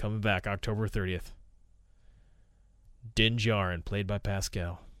 Coming back October 30th. Din Djarin, played by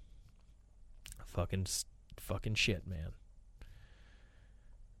Pascal. Fucking shit, man.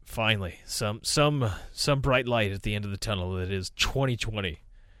 Finally, some bright light at the end of the tunnel that is 2020.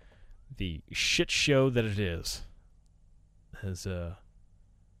 The shit show that it is. As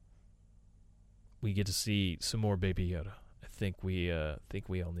we get to see some more Baby Yoda. I think we all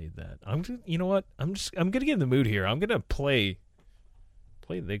need that. You know what? I'm gonna get in the mood here. I'm gonna play.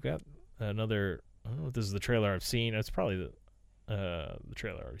 They got another. I don't know if this is the trailer I've seen. It's probably the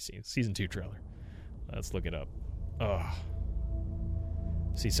trailer I've already seen. Season 2 trailer. Let's look it up. Oh.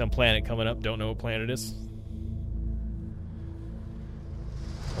 See some planet coming up. Don't know what planet it is.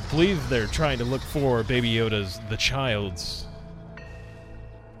 I believe they're trying to look for Baby Yoda's, the child's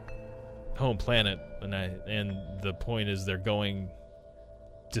home planet, and the point is they're going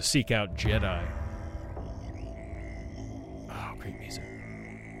to seek out Jedi. Oh, great music.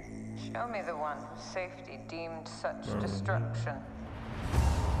 Show me the one whose safety deemed such destruction.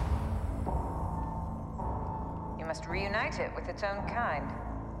 You must reunite it with its own kind.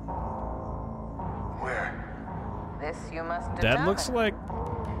 Where? This you must determine. That looks like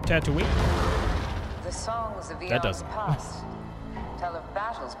Tatooine. The songs of That eons doesn't. past tell of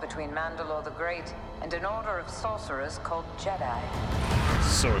battles between Mandalore the Great and an order of sorcerers called Jedi.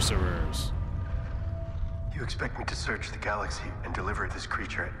 Sorcerers. You expect me to search the galaxy and deliver this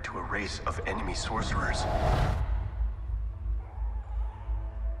creature to a race of enemy sorcerers?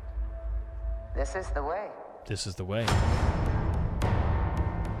 This is the way. This is the way.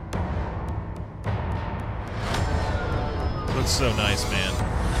 Looks so nice, man.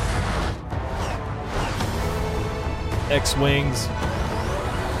 X-Wings.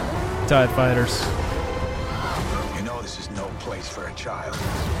 TIE Fighters. You know this is no place for a child.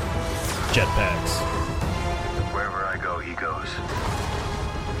 Jetpacks. Wherever I go, he goes.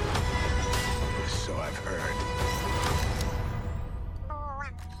 So I've heard.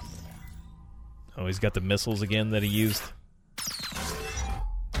 Oh, he's got the missiles again that he used.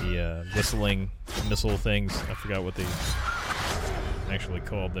 The whistling missile things. I forgot what they actually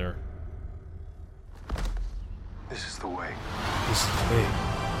called there. This is the way. This is the way.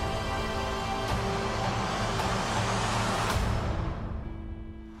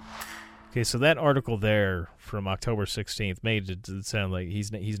 Okay, so that article there from October 16th made it sound like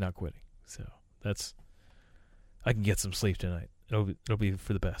he's not quitting. So that's, I can get some sleep tonight. It'll be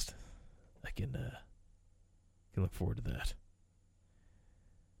for the best. I can look forward to that.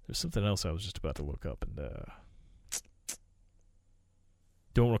 There's something else I was just about to look up and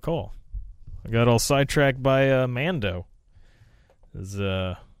don't recall. I got all sidetracked by Mando.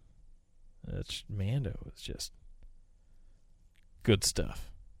 Mando is just good stuff.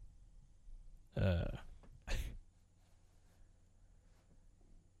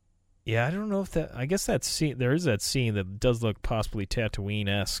 Yeah, I don't know if that. I guess that scene. There is that scene that does look possibly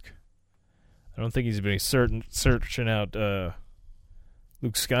Tatooine-esque. I don't think he's been searching out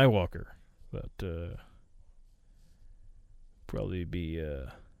Luke Skywalker, but probably be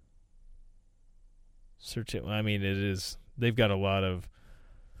searching. I mean, it is. They've got a lot of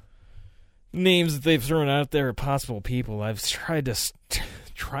names that they've thrown out there of possible people. I've tried to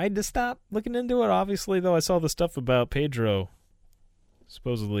stop looking into it. Obviously, though, I saw the stuff about Pedro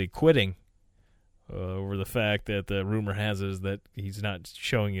supposedly quitting over the fact that the rumor has it is that he's not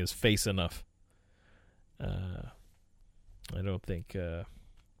showing his face enough. I don't think that's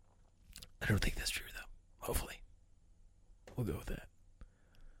true, though. Hopefully, we'll go with that.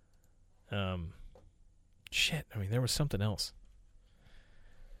 Shit. I mean, there was something else.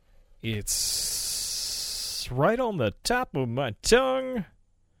 It's right on the top of my tongue.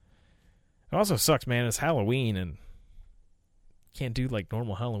 It also sucks, man. It's Halloween and can't do like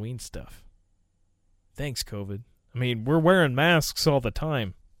normal Halloween stuff. Thanks, COVID. I mean, we're wearing masks all the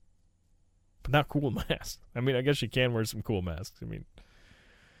time, but not cool masks. I mean, I guess you can wear some cool masks. I mean,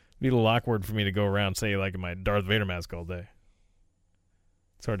 it'd be a little awkward for me to go around, say, like, in my Darth Vader mask all day.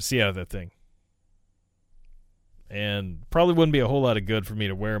 It's hard to see out of that thing. And probably wouldn't be a whole lot of good for me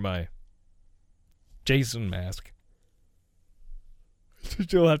to wear my Jason mask.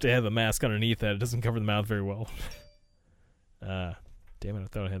 Still have to have the mask underneath that. It doesn't cover the mouth very well. Damn it, I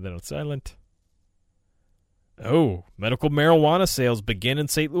thought I had that on silent. Oh, medical marijuana sales begin in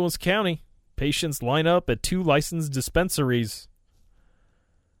St. Louis County. Patients line up at 2 licensed dispensaries.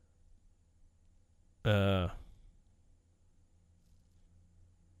 That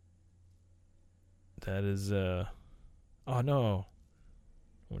is, oh no.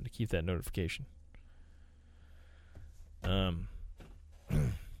 I wanted to keep that notification.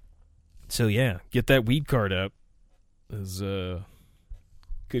 So yeah, get that weed card up. Is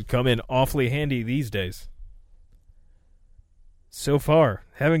could come in awfully handy these days. So far,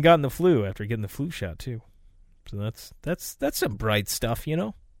 haven't gotten the flu after getting the flu shot too. So that's some bright stuff, you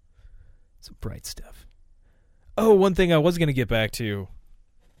know? Some bright stuff. Oh, one thing I was going to get back to.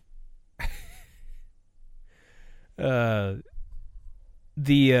 The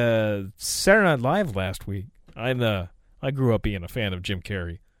Saturday Night Live last week. I grew up being a fan of Jim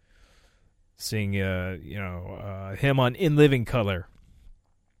Carrey. Seeing him on In Living Color,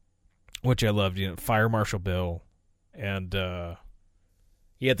 which I loved, Fire Marshal Bill, and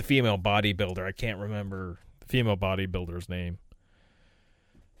he had the female bodybuilder. I can't remember the female bodybuilder's name.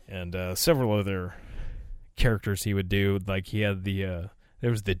 And several other characters he would do. Like he had there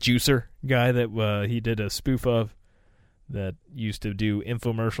was the juicer guy that he did a spoof of that used to do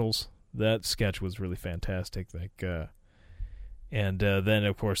infomercials. That sketch was really fantastic. And then,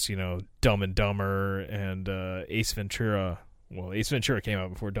 of course, Dumb and Dumber and Ace Ventura. Well, Ace Ventura came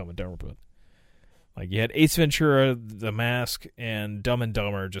out before Dumb and Dumber, but you had Ace Ventura, The Mask, and Dumb and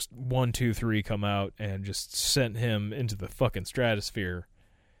Dumber, just 1, 2, 3 come out and just sent him into the fucking stratosphere.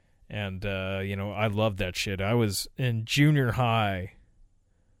 And, I loved that shit. I was in junior high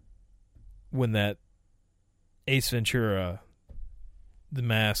when that Ace Ventura, The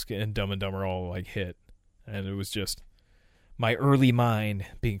Mask, and Dumb and Dumber all, hit. And it was just my early mind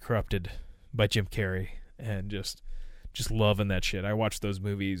being corrupted by Jim Carrey and just loving that shit. I watched those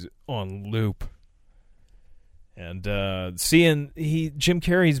movies on loop. And Jim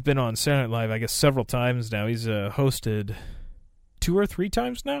Carrey's been on Saturday Night Live, I guess, several times now. He's hosted 2 or 3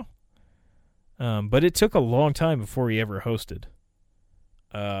 times now. But it took a long time before he ever hosted.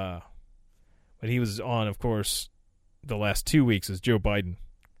 But he was on, of course, the last 2 weeks as Joe Biden.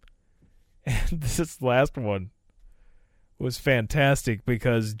 And this last one was fantastic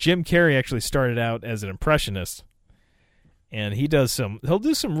because Jim Carrey actually started out as an impressionist. And he'll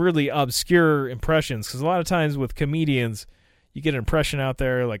do some really obscure impressions, because a lot of times with comedians, you get an impression out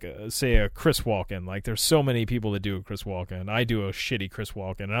there, say a Chris Walken. There's so many people that do a Chris Walken. I do a shitty Chris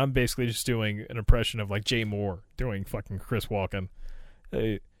Walken, and I'm basically just doing an impression of Jay Moore doing fucking Chris Walken.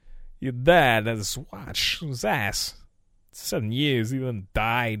 Your dad has a swatch his ass. 7 years, he then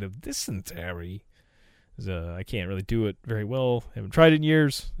died of dysentery. I can't really do it very well. Haven't tried it in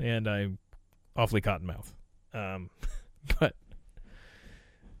years, and I'm awfully cottonmouth.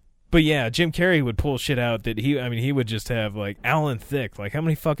 But yeah, Jim Carrey would pull shit out that he would just have Alan Thicke. How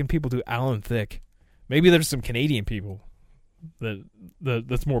many fucking people do Alan Thicke? Maybe there's some Canadian people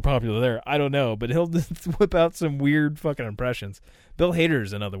that's more popular there. I don't know, but he'll just whip out some weird fucking impressions. Bill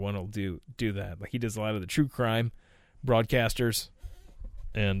Hader's another one who'll do that. He does a lot of the true crime broadcasters,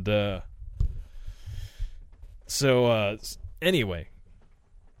 and anyway,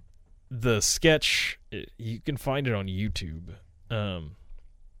 the sketch, you can find it on YouTube.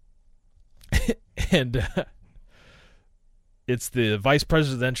 And it's the vice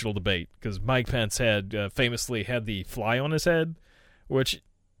presidential debate, because Mike Pence famously had the fly on his head, which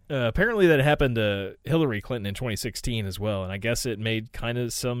apparently that happened to Hillary Clinton in 2016 as well, and I guess it made kind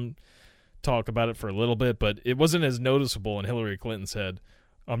of some talk about it for a little bit, but it wasn't as noticeable in Hillary Clinton's head.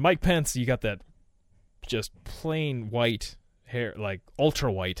 On Mike Pence, you got that just plain white hair,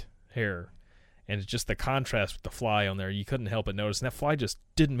 ultra white hair, and it's just the contrast with the fly on there. You couldn't help but notice, and that fly just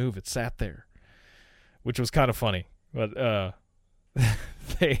didn't move. It sat there, which was kind of funny. But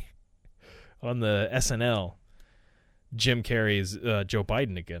they, on the SNL, Jim Carrey's Joe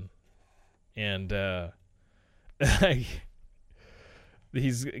Biden again, and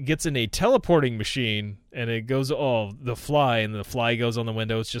he gets in a teleporting machine, and it goes the fly, and the fly goes on the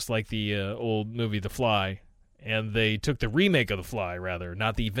window. It's just like the old movie The Fly, and they took the remake of The Fly, rather,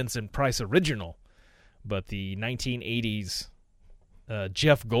 not the Vincent Price original, but the 1980s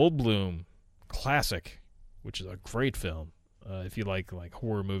Jeff Goldblum classic, which is a great film if you like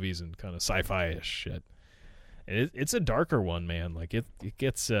horror movies and kind of sci-fi-ish shit. And it's a darker one, man. It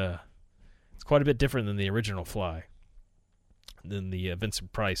gets it's quite a bit different than the original Fly, than the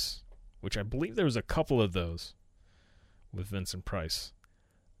Vincent Price, which I believe there was a couple of those with Vincent Price.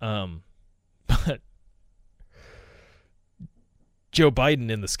 But Joe Biden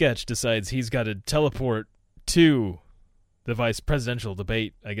in the sketch decides he's got to teleport to the vice presidential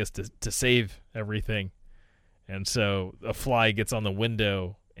debate, I guess, to save everything. And so a fly gets on the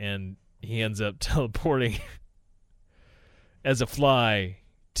window, and he ends up teleporting as a fly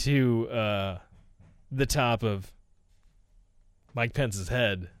to the top of Mike Pence's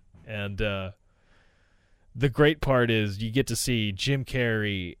head. And the great part is you get to see Jim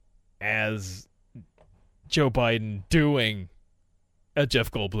Carrey as Joe Biden doing a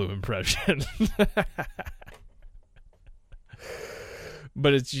Jeff Goldblum impression.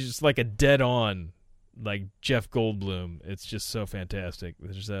 But it's just like a dead-on like Jeff Goldblum. It's just so fantastic.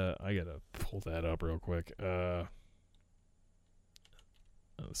 There's I gotta pull that up real quick. Let's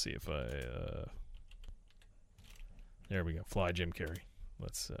see if I there we go. Fly Jim Carrey.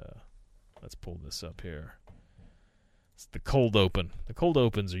 Let's pull this up here. It's the cold open. The cold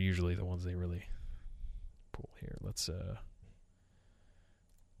opens are usually the ones they really pull here. Let's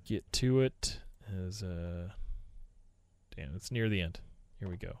get to it. As damn, it's near the end. Here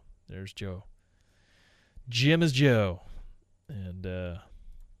we go. There's Joe. Jim is Joe. And okay,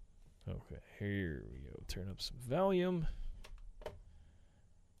 here we go. Turn up some volume.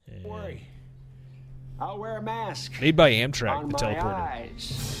 And Don't worry. I'll wear a mask. made by Amtrak, on the my teleporter.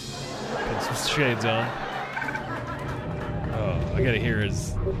 eyes. Put some shades on. Oh, I gotta hear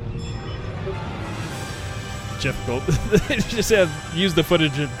his Jeff Gold. Just use the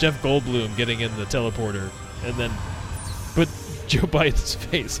footage of Jeff Goldblum getting in the teleporter, and then put Joe Biden's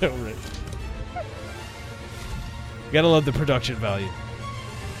face over it. Gotta love the production value.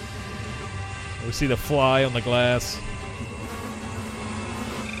 We see the fly on the glass.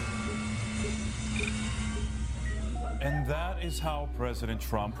 And that is how President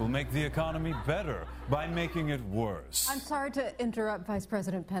Trump will make the economy better, by making it worse. I'm sorry to interrupt, Vice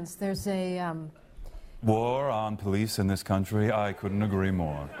President Pence. There's a, War on police in this country, I couldn't agree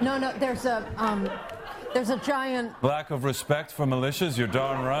more. No, there's a giant... Lack of respect for militias, you're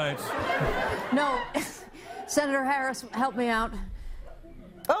darn right. No, Senator Harris, help me out.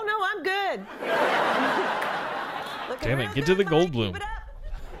 Oh, no, I'm good. Damn it, get to the Goldblum.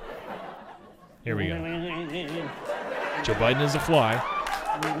 Here we go. Joe Biden is a fly.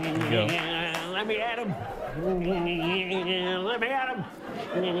 Here we go. Let me at him. Let me at him.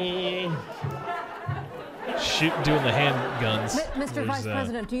 Doing the handguns. Mr. Vice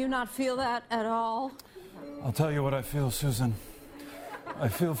President, do you not feel that at all? I'll tell you what I feel, Susan. I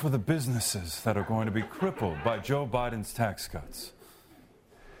feel for the businesses that are going to be crippled by Joe Biden's tax cuts.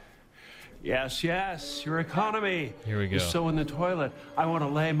 Yes, your economy. Here we go. is so in the toilet. I want to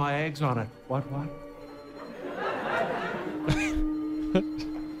lay my eggs on it. What?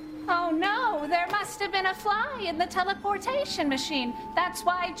 Oh no, there must have been a fly in the teleportation machine. That's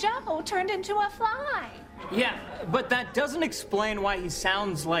why Joe turned into a fly. Yeah, but that doesn't explain why he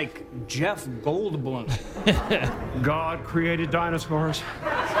sounds like Jeff Goldblum. God created dinosaurs.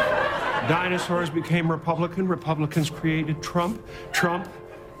 Dinosaurs became Republican. Republicans created Trump. Trump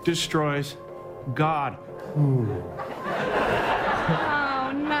destroys God. Oh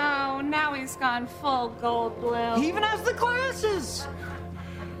no, now he's gone full Goldblum. He even has the glasses.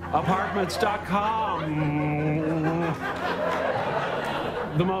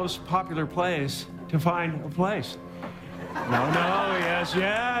 Apartments.com. The most popular place to find a place. No,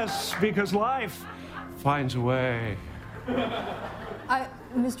 yes, because life finds a way.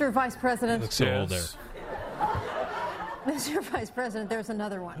 Mr. Vice President. Looks so old there. Mr. Vice President, there's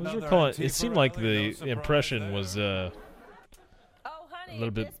another one. What was your call? It seemed like the impression was a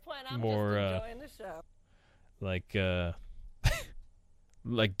little bit more like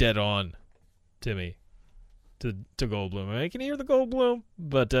like dead on to me, to Goldblum. I can hear the Goldblum,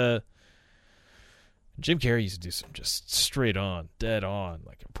 but Jim Carrey used to do some just straight on, dead on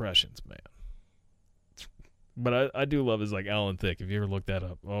like impressions, man. But I do love his like Alan Thicke. If you ever look that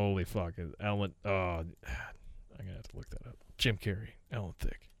up, holy fuck, Alan. Oh, I'm gonna have to look that up. Jim Carrey, Alan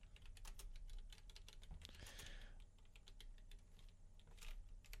Thicke.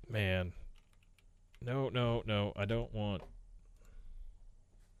 Man, no, I don't want.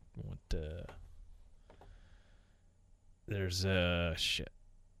 There's shit.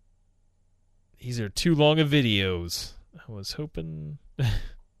 These are too long of videos. I was hoping.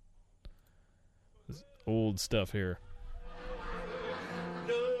 Old stuff here.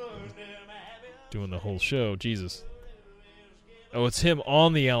 Doing the whole show, Jesus. Oh, it's him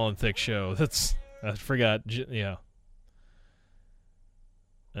on the Alan Thicke show. I forgot. Yeah.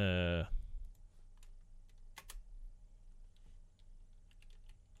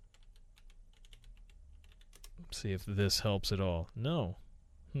 See if this helps at all. No.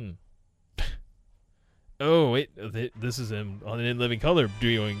 Oh, wait. This is him on In Living Color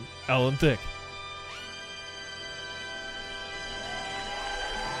doing Alan Thicke.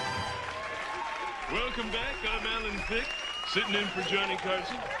 Welcome back. I'm Alan Thicke, sitting in for Johnny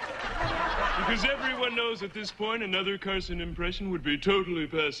Carson. Because everyone knows at this point another Carson impression would be totally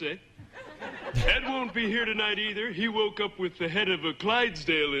passé. Ed won't be here tonight either. He woke up with the head of a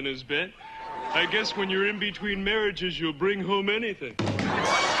Clydesdale in his bed. I guess when you're in between marriages, you'll bring home anything. All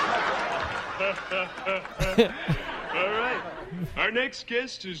right. Our next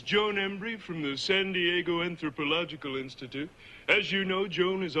guest is Joan Embry from the San Diego Anthropological Institute. As you know,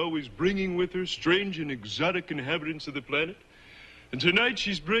 Joan is always bringing with her strange and exotic inhabitants of the planet. And tonight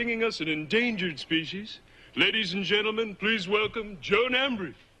she's bringing us an endangered species. Ladies and gentlemen, please welcome Joan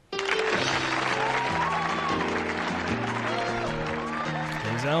Embry.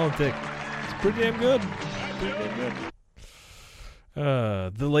 There's Alan Thicke. It's pretty damn good.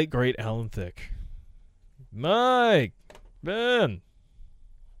 The late, great Alan Thicke. Mike. Ben.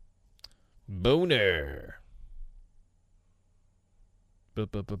 Boner.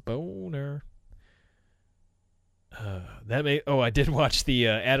 Boner. I did watch the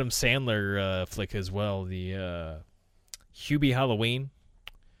Adam Sandler flick as well, the Hubie Halloween.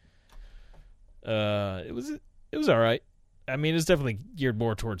 It was all right. I mean, it's definitely geared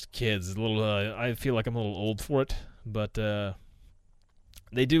more towards kids. A little, I feel like I'm a little old for it, but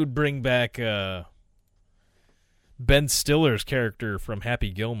they do bring back Ben Stiller's character from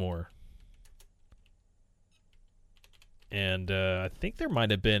Happy Gilmore, and I think there might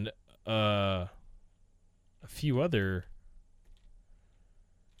have been a few other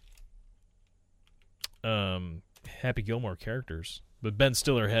Happy Gilmore characters, but Ben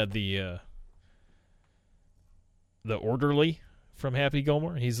Stiller had the orderly from Happy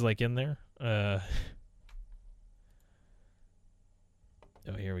Gilmore. He's like in there. Oh,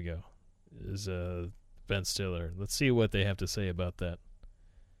 here we go. Is Ben Stiller. Let's see what they have to say about that.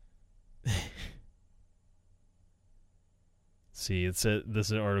 See, this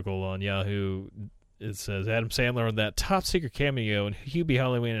is an article on Yahoo. It says Adam Sandler on that top secret cameo in Hubie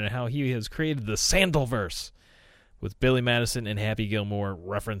Halloween and how he has created the Sandalverse with Billy Madison and Happy Gilmore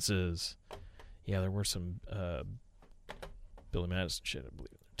references. Yeah, there were some Billy Madison shit, I believe,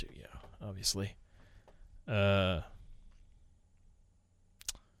 there too. Yeah, obviously.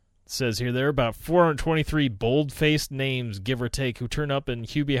 It says here there are about 423 bold-faced names, give or take, who turn up in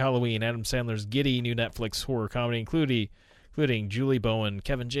Hubie Halloween, Adam Sandler's giddy new Netflix horror comedy, including Julie Bowen,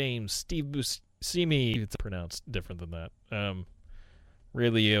 Kevin James, Steve Buscemi, it's pronounced different than that, Ray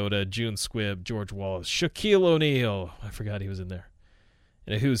Liotta, June Squibb, George Wallace, Shaquille O'Neal, I forgot he was in there,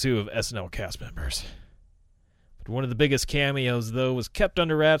 and a who's who of SNL cast members. But one of the biggest cameos, though, was kept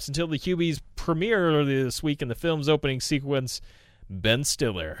under wraps until the Hubies premiere earlier this week. In the film's opening sequence, Ben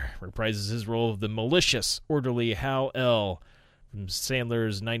Stiller reprises his role of the malicious, orderly Hal L. from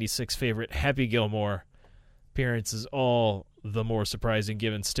Sandler's 96 favorite Happy Gilmore. Appearance is all the more surprising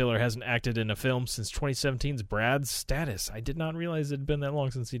given Stiller hasn't acted in a film since 2017's Brad's Status. I did not realize it had been that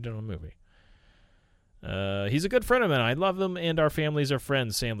long since he'd done a movie. He's a good friend of mine. I love him, and our families are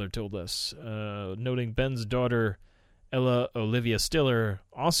friends, Sandler told us. Noting Ben's daughter, Ella Olivia Stiller,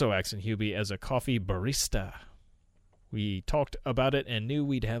 also acts in Hubie as a coffee barista. We talked about it and knew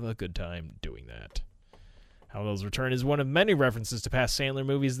we'd have a good time doing that. Hallowell's Return is one of many references to past Sandler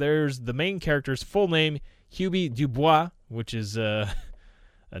movies. There's the main character's full name, Hubie Dubois, which is a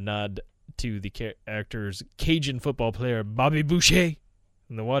nod to the actor's Cajun football player Bobby Boucher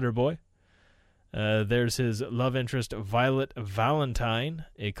in The Waterboy. There's his love interest, Violet Valentine,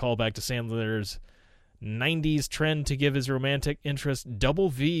 a callback to Sandler's 90s trend to give his romantic interest double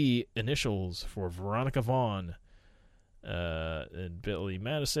V initials for Veronica Vaughn. And Billy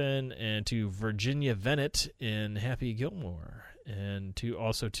Madison, and to Virginia Venet in Happy Gilmore, and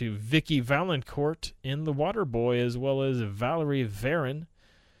to Vicky Valancourt in The Waterboy, as well as Valerie Varon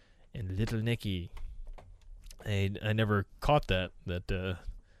in Little Nicky. I never caught that the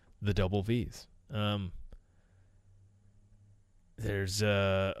double V's. There's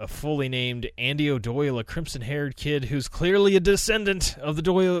a fully named Andy O'Doyle, a crimson-haired kid who's clearly a descendant of the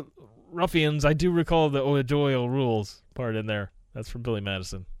Doyle Ruffians. I do recall the O'Doyle rules part in there. That's from Billy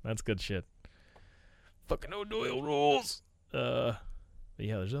Madison. That's good shit. Fucking O'Doyle rules. But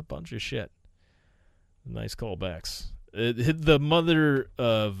yeah, there's a bunch of shit. Nice callbacks. The mother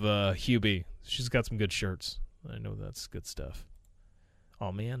of Hubie, she's got some good shirts. I know that's good stuff.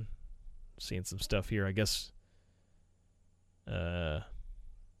 Oh man, seeing some stuff here. I guess talking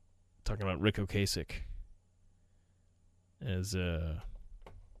about Rick Ocasek as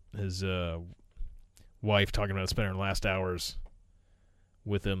his wife talking about spending her last hours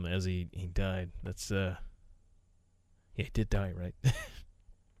with him as he died. That's yeah, he did die, right?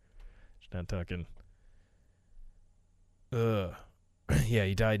 She's not talking. Yeah,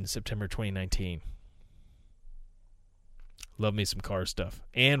 he died in September 2019. Love me some car stuff.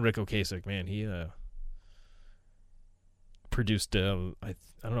 And Rick Ocasek, man, he produced I don't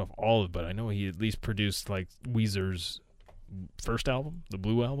know if all of it, but I know he at least produced like Weezer's first album, the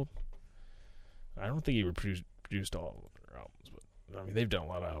Blue Album. I don't think he produced all of their albums, but I mean they've done a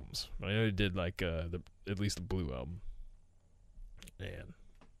lot of albums. I know he did like at least the Blue Album. Man.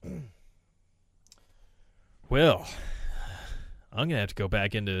 Well, I'm going to have to go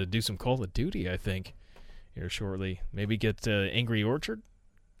back in to do some Call of Duty, I think, here shortly. Maybe get Angry Orchard,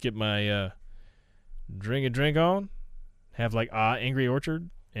 get my drink on, have like Angry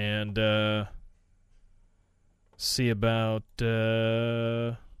Orchard, and see about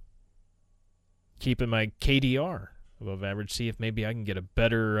keeping my KDR above average, see if maybe I can get a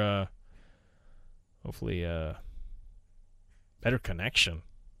better, hopefully, better connection,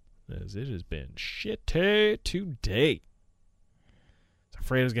 as it has been shitty to date. I was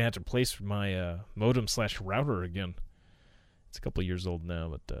afraid I was going to have to replace my modem/router again. It's a couple of years old now,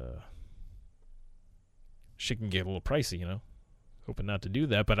 but shit can get a little pricey, you know. Hoping not to do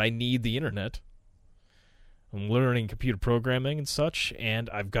that, but I need the internet. I'm learning computer programming and such, and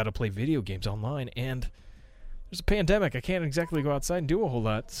I've got to play video games online, and there's a pandemic. I can't exactly go outside and do a whole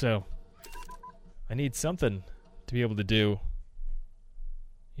lot, so I need something to be able to do.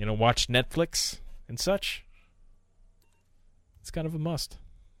 You know, watch Netflix and such. It's kind of a must.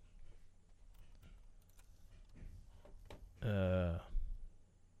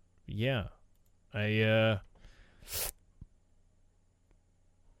 Yeah. I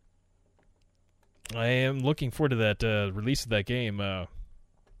am looking forward to that release of that game. Man,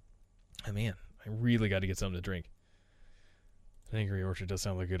 I really got to get something to drink. Angry Orchard does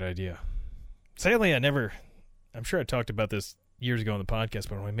sound like a good idea. Sadly, I'm sure I talked about this years ago on the podcast,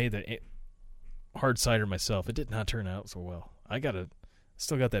 but when I made that hard cider myself, it did not turn out so well.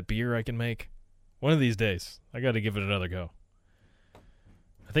 Still got that beer I can make. One of these days, I got to give it another go.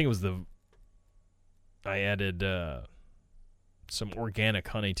 I think it was I added some organic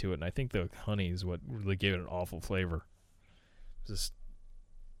honey to it, and I think the honey is what really gave it an awful flavor. It was this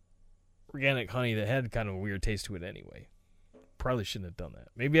organic honey that had kind of a weird taste to it anyway. Probably shouldn't have done that.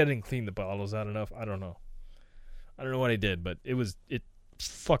 Maybe I didn't clean the bottles out enough. I don't know. I don't know what I did, but it's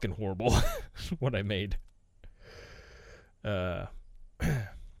fucking horrible what I made.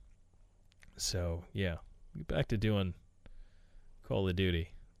 So, yeah. Get back to doing Call of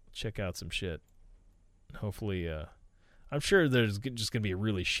Duty. Check out some shit. Hopefully, I'm sure there's just going to be a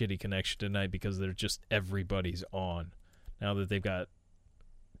really shitty connection tonight because everybody's on. Now that they've got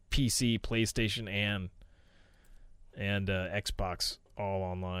PC, PlayStation, and Xbox all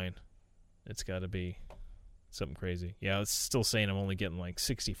online. It's got to be something crazy. Yeah, it's still saying I'm only getting like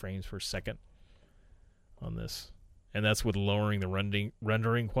 60 frames per second on this. And that's with lowering the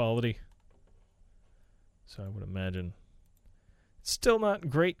rendering quality. So I would imagine it's still not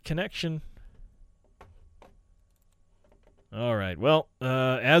great connection. All right. Well,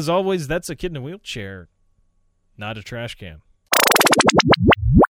 as always, that's a kid in a wheelchair, not a trash can.